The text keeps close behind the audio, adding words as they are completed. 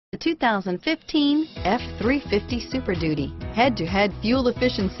The 2015 F-350 Super Duty. Head-to-head fuel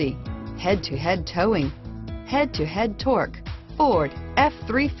efficiency, head-to-head towing, head-to-head torque. Ford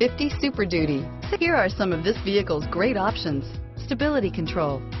F-350 Super Duty. Here are some of this vehicle's great options: stability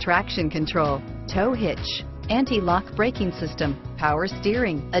control, traction control, tow hitch, anti-lock braking system, power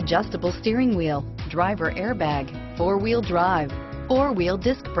steering, adjustable steering wheel, driver airbag, four-wheel drive, four-wheel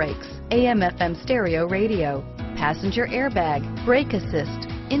disc brakes, AM/FM stereo radio, passenger airbag, brake assist,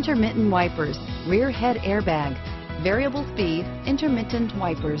 intermittent wipers, rear head airbag, variable speed, intermittent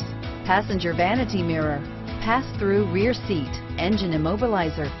wipers, passenger vanity mirror, pass-through rear seat, engine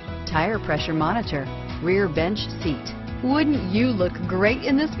immobilizer, tire pressure monitor, rear bench seat. Wouldn't you look great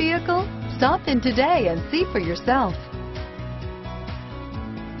in this vehicle? Stop in today and see for yourself.